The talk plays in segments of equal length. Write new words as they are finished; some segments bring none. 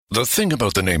The thing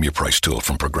about the Name Your Price tool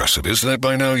from Progressive is that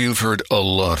by now you've heard a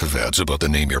lot of ads about the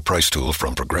Name Your Price tool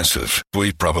from Progressive.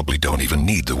 We probably don't even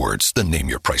need the words, the Name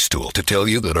Your Price tool, to tell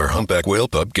you that our Humpback Whale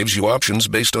Pup gives you options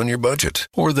based on your budget,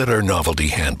 or that our novelty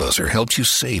hand buzzer helps you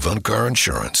save on car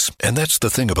insurance. And that's the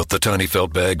thing about the tiny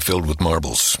felt bag filled with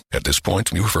marbles. At this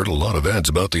point, you've heard a lot of ads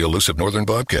about the elusive northern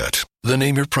bobcat. The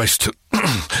Name Your Price tool,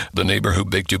 the neighbor who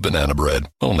baked you banana bread,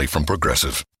 only from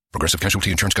Progressive. Progressive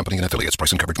Casualty Insurance Company and Affiliates.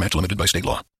 Price and coverage match limited by state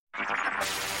law.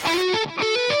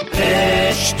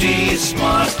 HT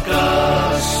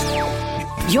Smartcast.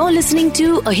 You're listening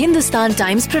to a Hindustan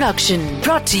Times production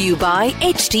brought to you by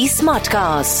HT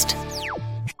Smartcast.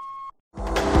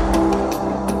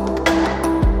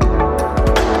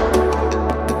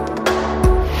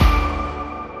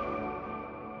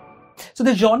 So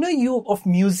the genre of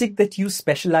music that you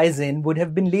specialize in would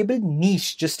have been labeled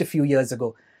niche just a few years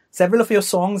ago. Several of your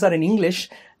songs are in English.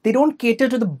 They don't cater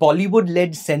to the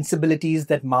Bollywood-led sensibilities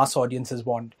that mass audiences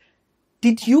want.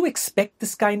 Did you expect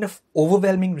this kind of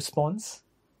overwhelming response?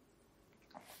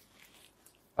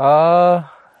 No.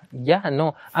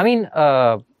 I mean,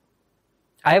 I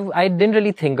didn't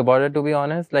really think about it, to be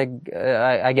honest. Like,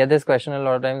 I get this question a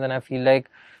lot of times, and I feel like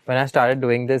when I started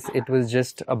doing this, it was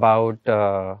just about,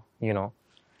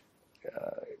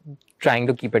 trying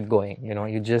to keep it going.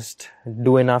 You just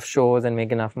do enough shows and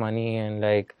make enough money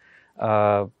and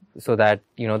so that,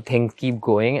 things keep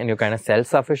going and you're kind of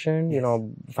self-sufficient,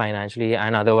 financially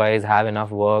and otherwise have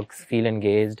enough works, feel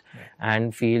engaged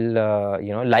and feel,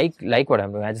 like what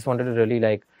I'm doing. I just wanted to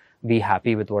really be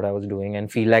happy with what I was doing and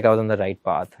feel like I was on the right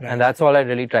path. Right. And that's all I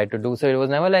really tried to do. So it was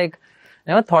never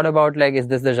thought about is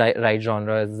this the right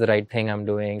genre? Is this the right thing I'm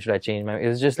doing? Should I change my... It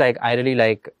was just I really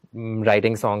like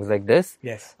writing songs like this.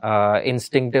 Yes.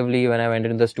 Instinctively, when I went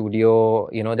into the studio,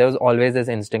 there was always this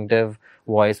instinctive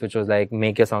voice which was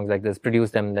make your songs like this, produce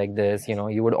them like this.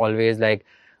 You would always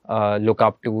look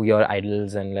up to your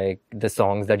idols and the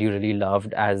songs that you really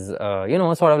loved as,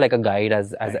 sort of like a guide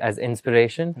as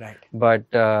inspiration. Right. But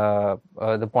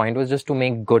the point was just to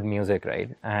make good music, right?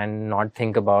 And not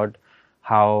think about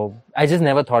how... I just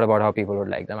never thought about how people would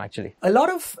like them, actually. A lot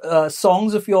of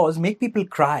songs of yours make people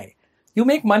cry. You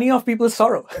make money off people's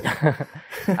sorrow.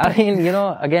 I mean,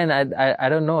 again, I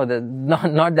don't know.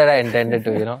 Not that I intended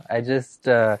to, I just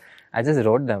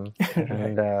wrote them.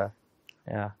 And,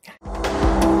 yeah.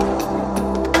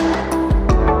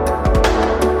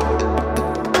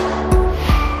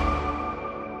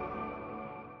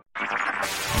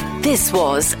 This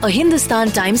was a Hindustan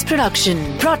Times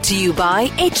production brought to you by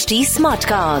HT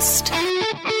Smartcast.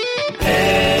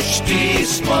 HT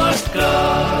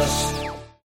Smartcast.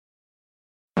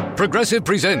 Progressive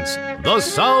presents The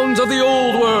Sounds of the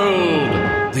Old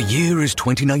World. The year is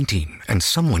 2019, and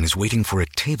someone is waiting for a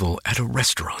table at a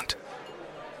restaurant.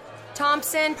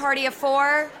 Thompson, party of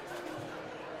 4.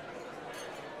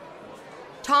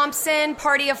 Thompson,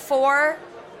 party of 4.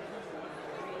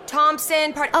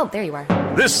 Thompson, party... Oh, there you are.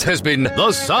 This has been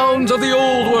The Sounds of the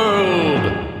Old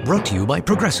World. Brought to you by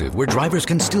Progressive, where drivers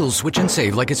can still switch and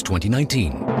save like it's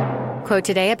 2019. Quote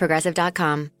today at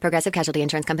Progressive.com. Progressive Casualty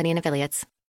Insurance Company and Affiliates.